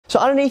So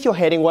underneath your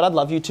heading, what I'd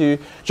love you to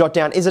jot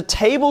down is a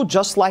table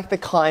just like the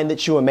kind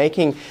that you were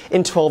making in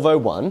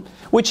 1201,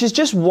 which is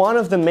just one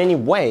of the many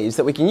ways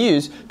that we can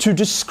use to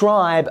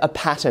describe a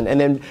pattern and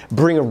then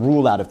bring a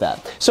rule out of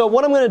that. So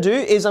what I'm going to do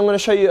is I'm going to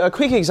show you a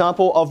quick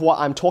example of what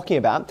I'm talking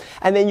about,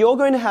 and then you're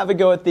going to have a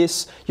go at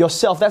this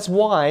yourself. That's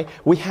why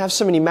we have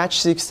so many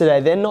matchsticks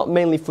today. They're not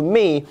mainly for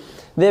me,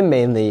 they're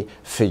mainly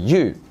for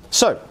you.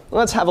 So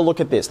let's have a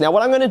look at this. Now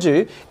what I'm going to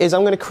do is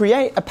I'm going to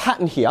create a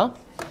pattern here.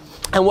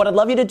 And what I'd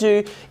love you to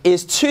do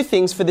is two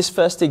things for this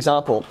first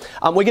example.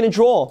 We're going to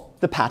draw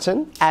the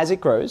pattern as it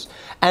grows,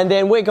 and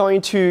then we're going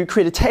to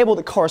create a table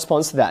that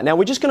corresponds to that. Now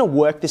we're just going to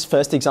work this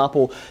first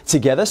example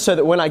together so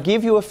that when I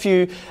give you a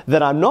few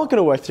that I'm not going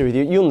to work through with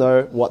you, you'll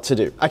know what to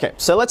do. Okay,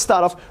 so let's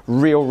start off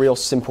real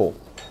simple.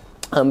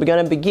 We're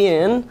going to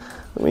begin,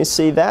 let me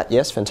see that,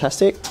 yes,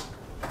 fantastic.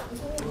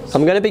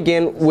 I'm going to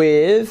begin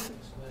with,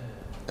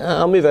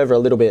 I'll move over a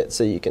little bit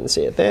so you can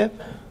see it there.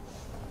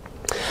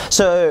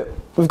 So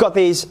we've got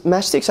these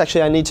matchsticks.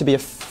 Actually, I need to be a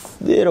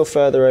little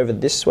further over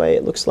this way,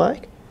 it looks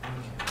like.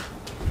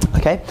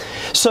 Okay,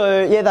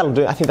 so yeah, that'll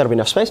do. I think that'll be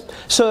enough space.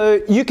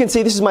 So you can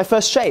see this is my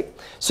first shape.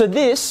 So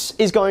this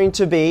is going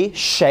to be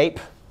shape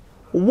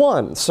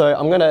 1. So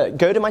I'm going to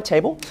go to my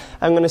table.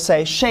 I'm going to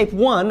say shape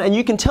 1, and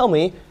you can tell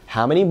me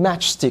how many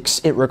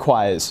matchsticks it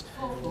requires.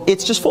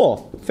 It's just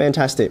 4.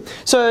 Fantastic.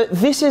 So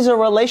this is a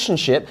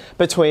relationship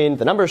between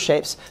the number of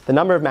shapes, the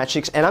number of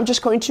matchsticks, and I'm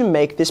just going to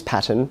make this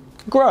pattern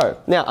grow.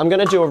 Now I'm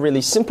going to do a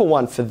really simple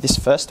one for this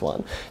first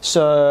one.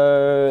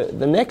 So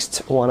the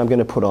next one I'm going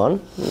to put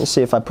on, let me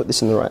see if I put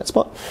this in the right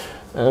spot.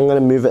 I'm going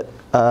to move it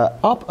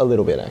up a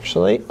little bit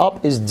actually.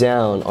 Up is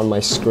down on my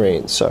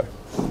screen. So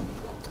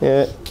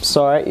yeah,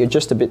 sorry, you're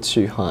just a bit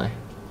too high.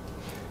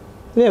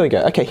 There we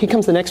go. Okay, here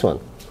comes the next one.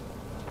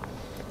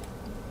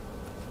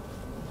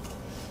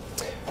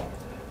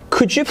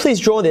 Could you please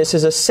draw this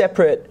as a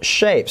separate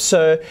shape?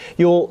 So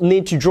you'll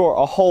need to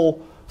draw a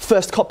whole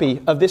first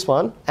copy of this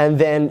one, and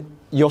then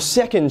your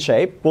second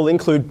shape will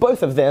include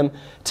both of them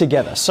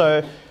together.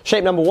 So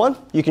shape number 1,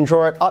 you can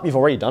draw it up. You've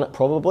already done it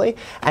probably.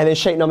 And then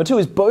shape number 2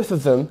 is both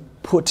of them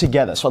put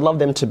together. So I'd love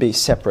them to be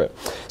separate.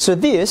 So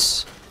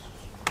this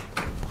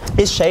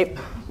is shape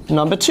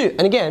number 2.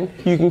 And again,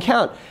 you can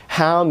count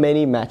how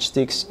many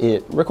matchsticks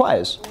it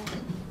requires.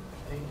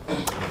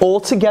 All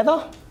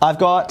together, I've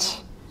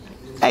got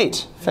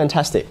 8.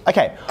 Fantastic.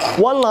 Okay,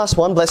 one last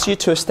one, bless you,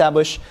 to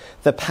establish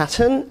the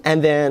pattern,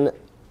 and then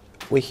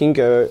we can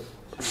go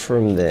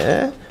from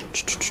there.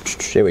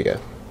 Here we go.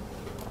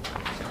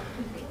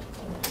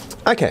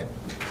 Okay.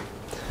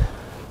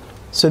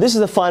 So this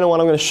is the final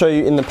one I'm going to show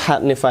you in the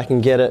pattern if I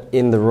can get it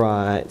in the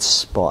right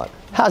spot.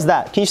 How's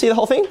that? Can you see the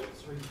whole thing?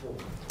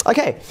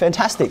 Okay,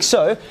 fantastic.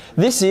 So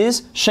this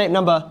is shape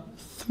number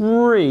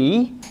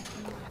 3.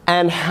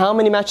 And how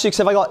many matchsticks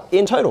have I got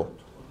in total?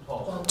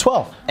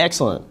 12.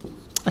 Excellent.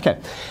 Okay,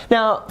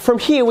 now from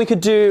here we could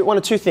do one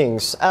of two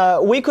things.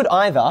 We could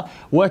either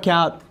work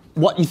out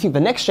what you think the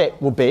next shape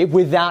will be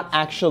without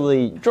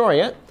actually drawing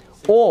it,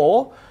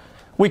 or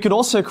we could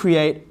also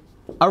create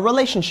a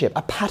relationship,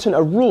 a pattern,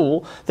 a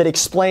rule that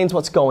explains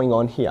what's going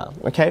on here.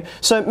 Okay,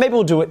 so maybe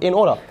we'll do it in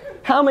order.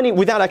 How many,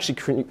 without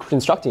actually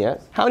constructing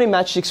it, how many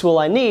matchsticks will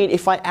I need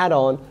if I add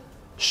on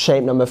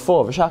shape number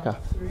 4, Vishaka?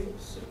 3.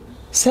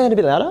 Say that a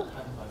bit louder.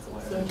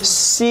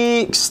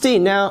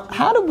 16. Now,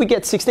 how did we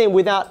get 16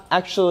 without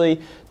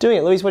actually doing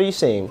it? Louise, what are you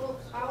seeing? Well,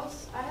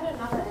 I had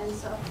another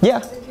answer. Yeah.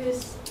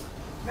 Because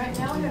right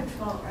now we have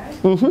 12, right?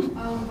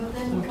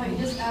 Mm-hmm. But then you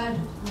just add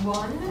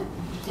 1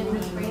 in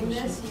between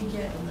this,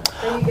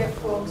 then you get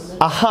 4.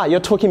 Aha, you're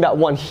talking about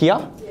 1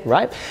 here,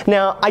 right?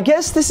 Now, I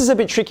guess this is a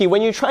bit tricky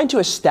when you're trying to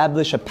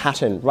establish a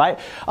pattern, right?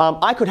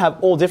 I could have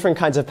all different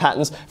kinds of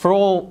patterns. For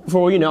all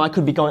you know, I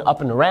could be going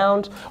up and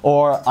around,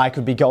 or I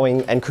could be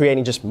going and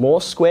creating just more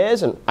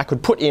squares, and I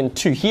could put in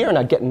 2 here and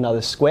I'd get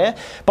another square.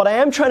 But I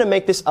am trying to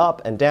make this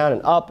up and down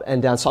and up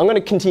and down, so I'm going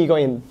to continue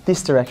going in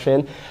this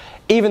direction,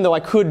 even though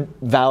I could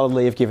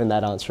validly have given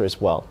that answer as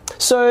well.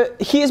 So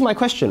here's my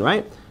question,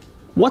 right?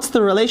 What's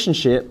the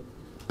relationship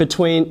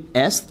between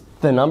S,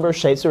 the number of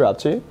shapes we're up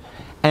to,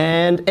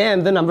 and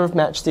M, the number of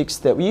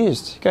matchsticks that we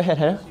used? Go ahead,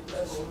 Hannah.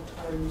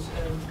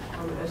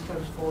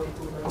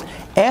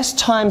 S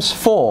times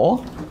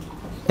 4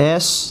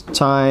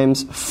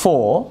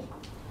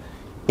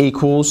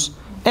 equals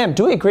M.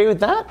 Do we agree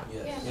with that?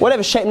 Yes.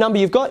 Whatever shape number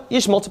you've got, you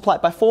just multiply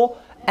it by 4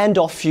 and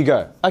off you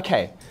go.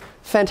 Okay,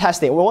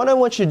 fantastic. Well, what I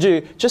want you to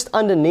do just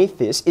underneath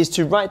this is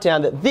to write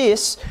down that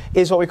this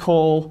is what we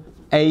call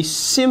a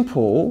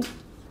simple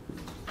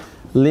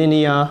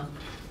linear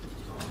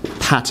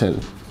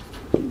pattern.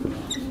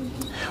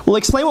 We'll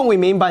explain what we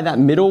mean by that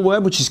middle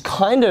word, which is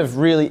kind of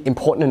really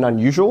important and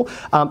unusual,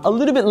 a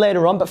little bit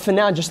later on, but for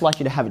now I'd just like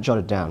you to have it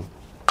jotted down.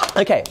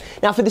 Okay,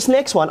 now for this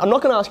next one, I'm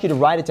not going to ask you to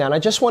write it down. I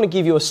just want to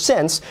give you a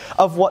sense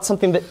of what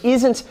something that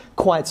isn't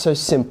quite so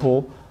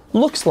simple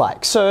looks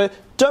like. So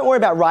don't worry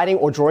about writing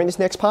or drawing this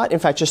next part. In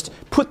fact, just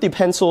put the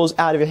pencils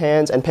out of your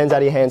hands and pens out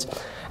of your hands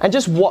and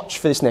just watch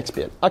for this next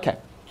bit. Okay,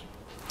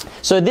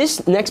 so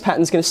this next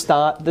pattern is going to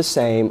start the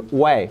same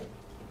way.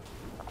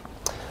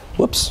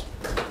 Whoops.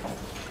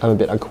 I'm a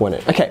bit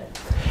uncoordinated. Okay.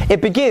 It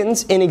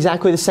begins in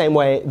exactly the same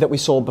way that we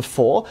saw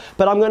before,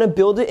 but I'm going to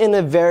build it in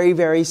a very,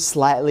 very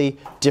slightly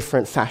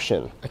different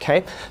fashion,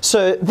 okay?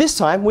 So this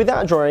time,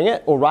 without drawing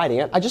it or writing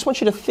it, I just want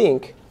you to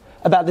think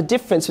about the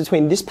difference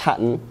between this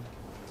pattern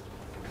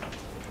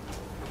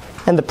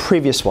and the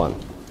previous one.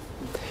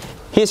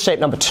 Here's shape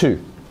number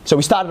 2. So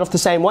we started off the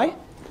same way.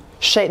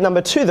 Shape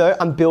number 2, though,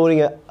 I'm building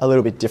it a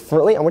little bit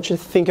differently. I want you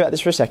to think about this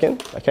for a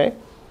second, okay?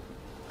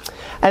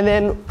 And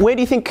then where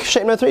do you think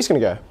shape number 3 is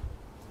going to go?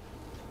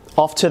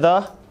 Off to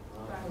the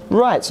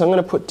right. So I'm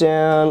going to put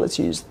down, let's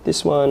use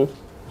this one,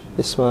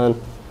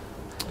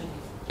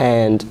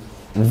 and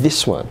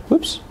this one.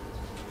 Whoops.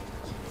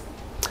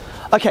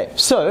 Okay,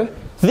 so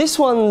this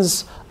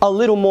one's a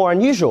little more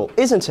unusual,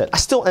 isn't it? I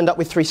still end up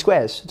with 3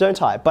 squares,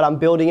 don't I? But I'm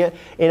building it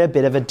in a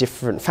bit of a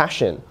different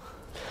fashion.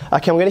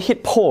 Okay, I'm going to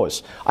hit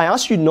pause. I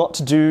asked you not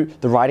to do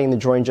the writing and the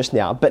drawing just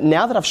now, but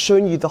now that I've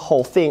shown you the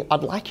whole thing,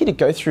 I'd like you to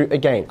go through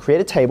again.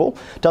 Create a table.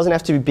 Doesn't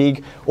have to be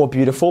big or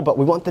beautiful, but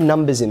we want the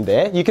numbers in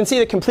there. You can see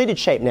the completed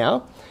shape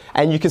now,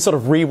 and you can sort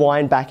of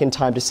rewind back in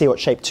time to see what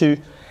shape 2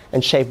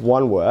 and shape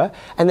 1 were.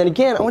 And then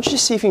again, I want you to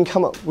see if you can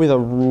come up with a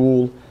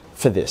rule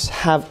for this.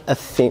 Have a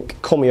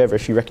think. Call me over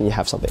if you reckon you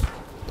have something.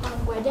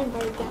 Well, I didn't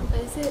write it down, but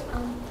is it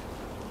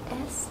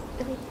S,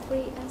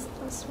 3s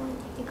plus 1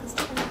 equals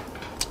to n?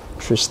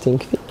 Interesting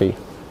theory.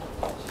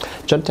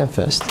 Jot it down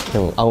first.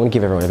 And I want to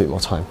give everyone a bit more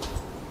time.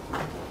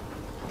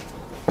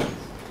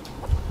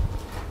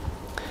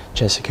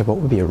 Jessica, what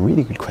would be a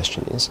really good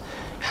question is,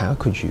 how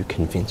could you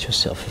convince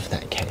yourself of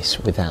that case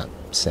without,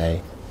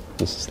 say,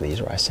 Mrs. Lee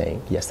or I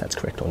saying, yes, that's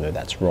correct, or no,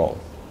 that's wrong?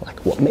 Like,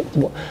 what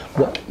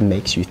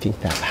makes you think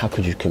that? How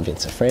could you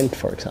convince a friend,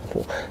 for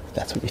example, if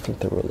that's what you think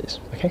the rule is?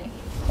 Okay?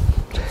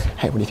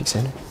 Hey, what do you think,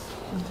 Sandra?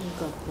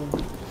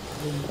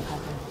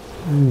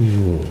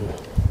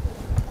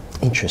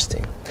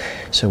 Interesting.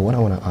 So what I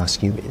want to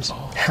ask you is,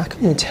 how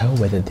can you tell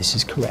whether this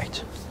is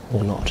correct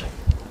or not?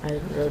 I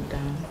wrote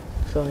down,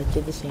 so I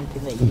did the same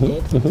thing that you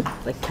did,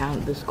 like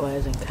count the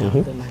squares and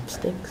count the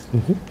matchsticks,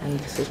 and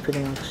this is pretty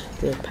much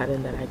the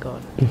pattern that I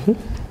got.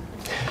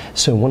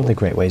 So one of the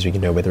great ways we can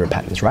know whether a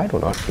pattern is right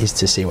or not is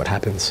to see what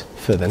happens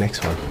for the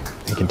next one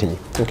and continue.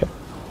 Okay.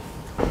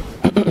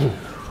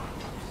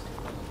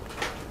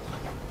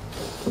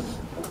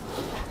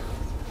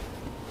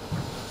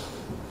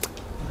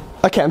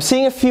 Okay, I'm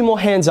seeing a few more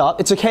hands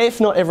up. It's okay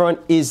if not everyone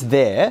is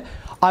there.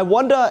 I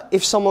wonder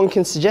if someone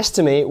can suggest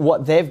to me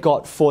what they've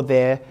got for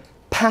their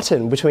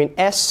pattern between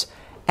S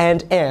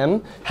and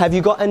M. Have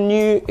you got a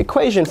new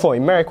equation for me?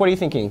 Merrick, what are you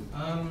thinking?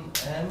 M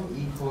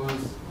equals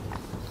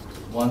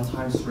 1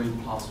 times 3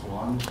 plus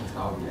 1,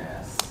 that would be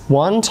S.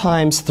 1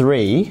 times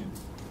 3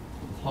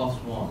 Plus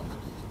 1.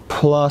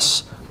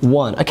 plus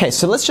 1. Okay,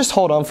 so let's just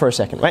hold on for a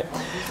second, right?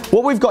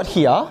 What we've got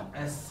here...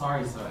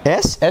 Sorry.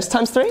 S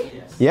times 3?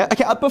 Yes. Yeah,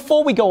 okay,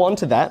 before we go on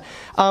to that,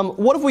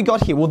 what have we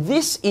got here? Well,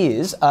 this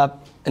is an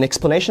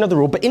explanation of the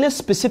rule, but in a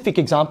specific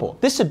example.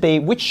 This would be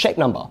which shape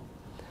number?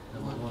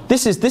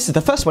 This is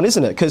the first one,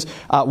 isn't it? Because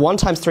 1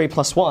 times 3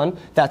 plus 1,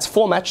 that's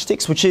 4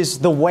 matchsticks, which is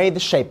the way the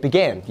shape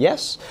began,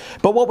 yes?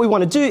 But what we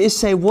want to do is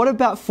say, what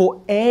about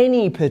for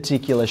any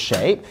particular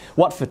shape?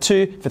 What for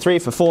 2, for 3,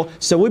 for 4?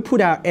 So we put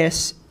our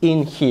S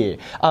in here.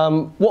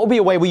 What would be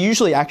a way we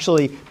usually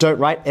actually don't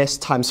write S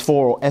times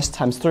 4 or S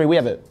times 3? We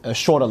have a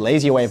shorter,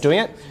 lazier way of doing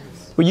it.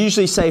 We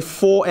usually say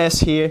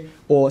 4S here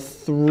or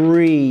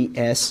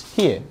 3S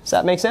here. Does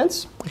that make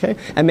sense? Okay.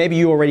 And maybe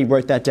you already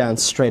wrote that down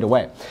straight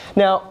away.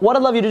 Now, what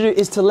I'd love you to do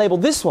is to label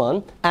this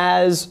one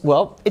as,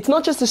 well, it's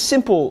not just a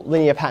simple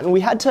linear pattern. We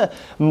had to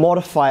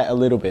modify it a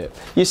little bit.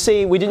 You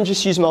see, we didn't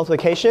just use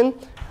multiplication.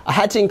 I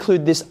had to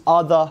include this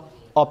other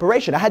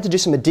operation. I had to do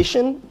some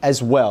addition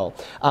as well.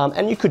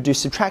 And you could do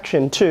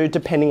subtraction too,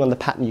 depending on the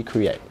pattern you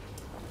create.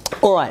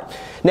 All right,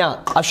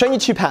 now I've shown you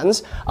 2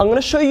 patterns. I'm going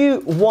to show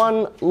you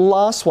one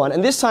last one,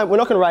 and this time we're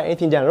not going to write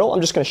anything down at all. I'm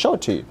just going to show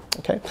it to you.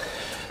 Okay,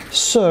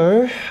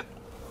 so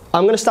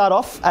I'm going to start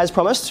off as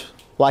promised,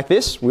 like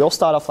this. We all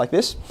start off like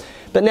this.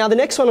 But now the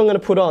next one I'm going to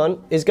put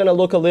on is going to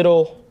look a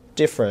little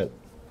different.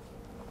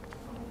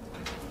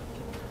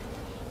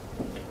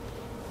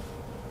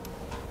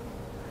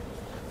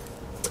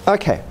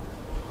 Okay.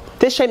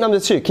 This shape number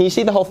 2, can you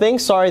see the whole thing?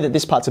 Sorry that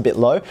this part's a bit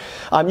low.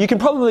 You can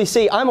probably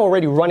see I'm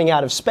already running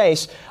out of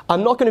space.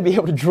 I'm not going to be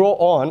able to draw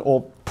on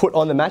or put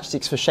on the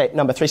matchsticks for shape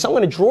number 3, so I'm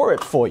going to draw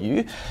it for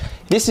you.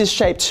 This is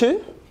shape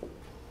 2.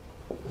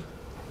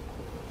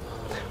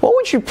 What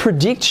would you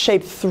predict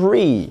shape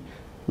 3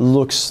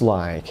 looks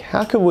like?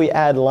 How could we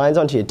add lines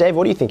onto here? Dave,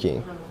 what are you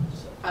thinking?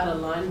 Just add a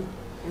line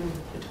in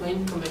between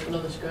and make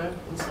another square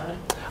inside.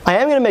 I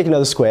am going to make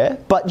another square,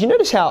 but do you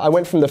notice how I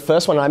went from the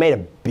first one and I made a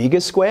bigger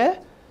square?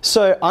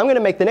 So I'm going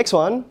to make the next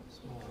one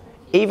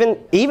even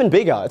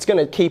bigger. It's going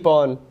to keep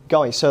on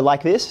going. So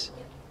like this.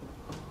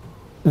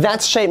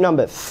 That's shape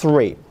number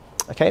 3.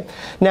 Okay.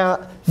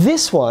 Now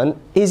this one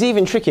is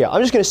even trickier.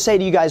 I'm just going to say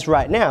to you guys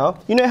right now,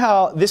 you know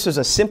how this was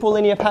a simple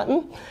linear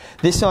pattern?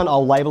 This one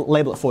I'll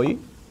label it for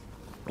you.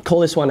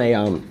 Call this one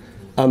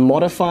a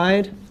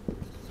modified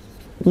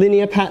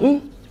linear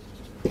pattern.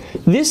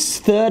 this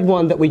third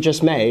one that we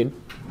just made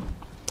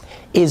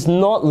is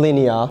not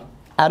linear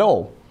at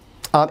all.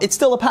 It's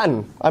still a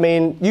pattern. I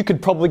mean, you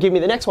could probably give me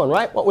the next one,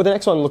 right? What would the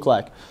next one look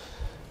like?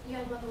 You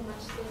have level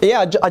match stick.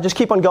 Yeah, I just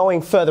keep on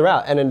going further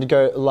out and then to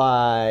go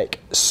like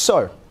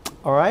so.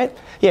 All right?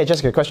 Yeah,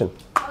 Jessica, question.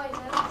 Oh, is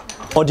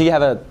that Or do you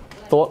have a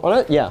thought on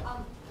it? Yeah.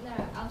 No,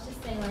 I was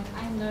just saying, like,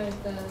 I know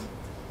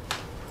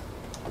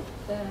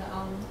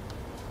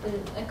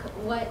like,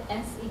 what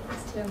S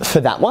equals to.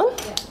 For that one?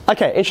 Yeah.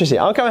 Okay, interesting.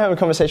 I'll come and have a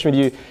conversation with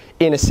you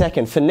in a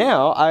second. For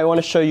now, I want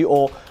to show you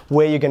all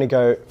where you're going to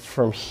go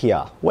from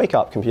here. Wake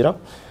up, computer.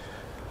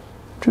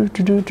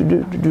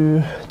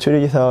 Twiddle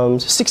your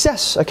thumbs.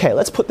 Success. Okay,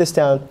 let's put this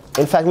down.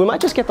 In fact, we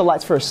might just get the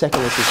lights for a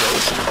second,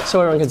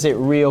 so everyone can see it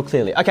real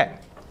clearly. Okay.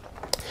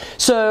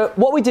 So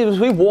what we did was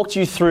we walked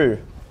you through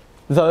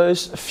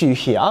those few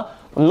here.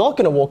 I'm not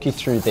going to walk you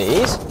through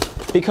these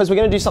because we're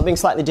going to do something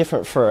slightly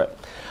different for it.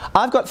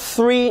 I've got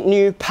 3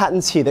 new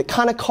patterns here that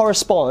kind of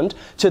correspond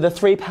to the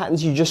 3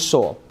 patterns you just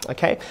saw.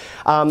 Okay,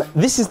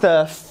 this is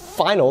the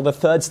final, the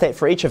third state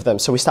for each of them.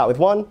 So we start with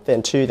 1,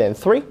 then 2, then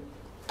 3.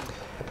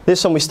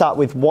 This one we start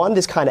with 1,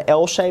 this kind of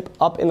L shape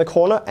up in the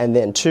corner, and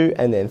then 2,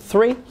 and then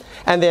 3.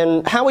 And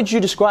then how would you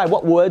describe,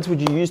 what words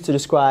would you use to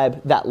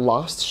describe that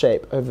last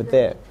shape over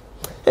there?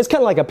 It's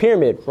kind of like a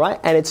pyramid, right?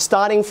 And it's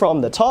starting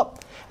from the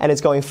top, and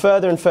it's going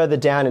further and further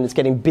down, and it's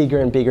getting bigger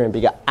and bigger and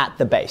bigger at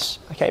the base.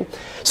 Okay,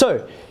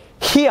 so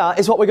here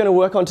is what we're going to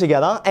work on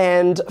together.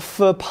 And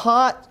for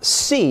part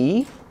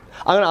C,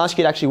 I'm going to ask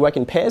you to actually work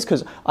in pairs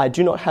because I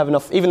do not have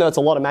enough, even though it's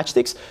a lot of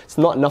matchsticks, it's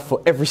not enough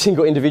for every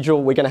single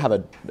individual. We're going to have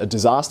a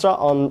disaster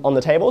on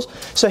the tables.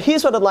 So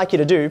here's what I'd like you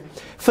to do.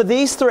 For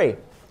these three,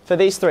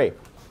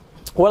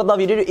 what I'd love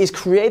you to do is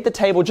create the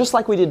table just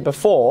like we did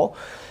before,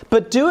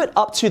 but do it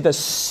up to the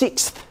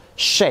 6th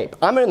shape.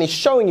 I'm only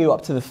showing you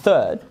up to the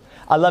 3rd.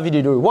 I'd love you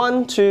to do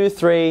 1, 2,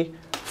 3,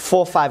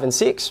 4, 5, and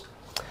 6.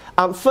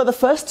 For the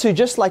first 2,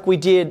 just like we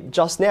did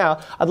just now,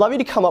 I'd love you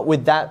to come up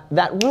with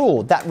that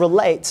rule that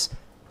relates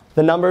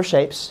the number of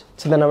shapes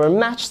to the number of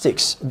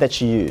matchsticks that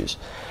you use.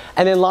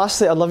 And then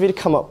lastly, I'd love you to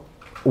come up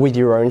with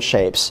your own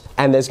shapes.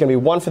 And there's going to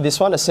be one for this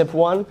one, a simple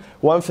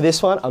one for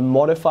this one, a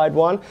modified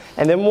one,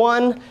 and then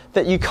one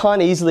that you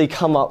can't easily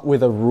come up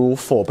with a rule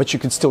for, but you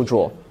could still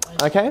draw.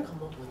 Okay?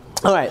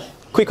 All right,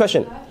 quick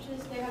question.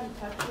 They have to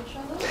touch each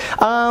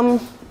other?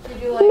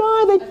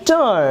 No, they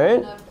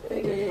don't.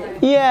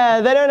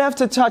 Yeah, they don't have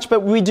to touch,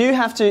 but we do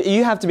have to,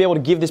 you have to be able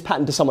to give this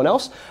pattern to someone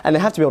else, and they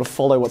have to be able to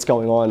follow what's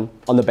going on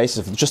the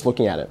basis of just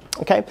looking at it.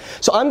 Okay?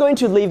 So I'm going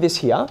to leave this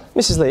here.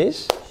 Mrs.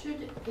 Lees?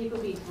 Should people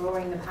be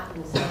drawing the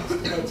patterns next to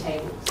their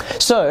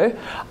tables? So,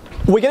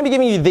 we're going to be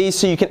giving you these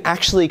so you can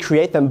actually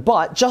create them,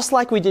 but just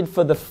like we did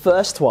for the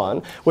first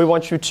one, we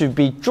want you to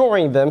be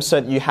drawing them so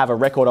that you have a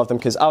record of them,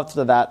 because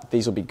after that,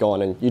 these will be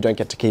gone and you don't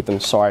get to keep them.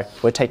 Sorry,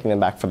 we're taking them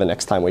back for the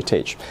next time we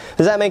teach.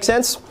 Does that make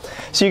sense?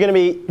 So you're going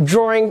to be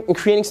drawing and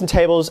creating some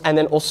tables and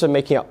then also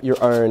making up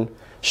your own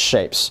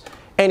shapes.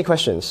 Any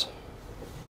questions?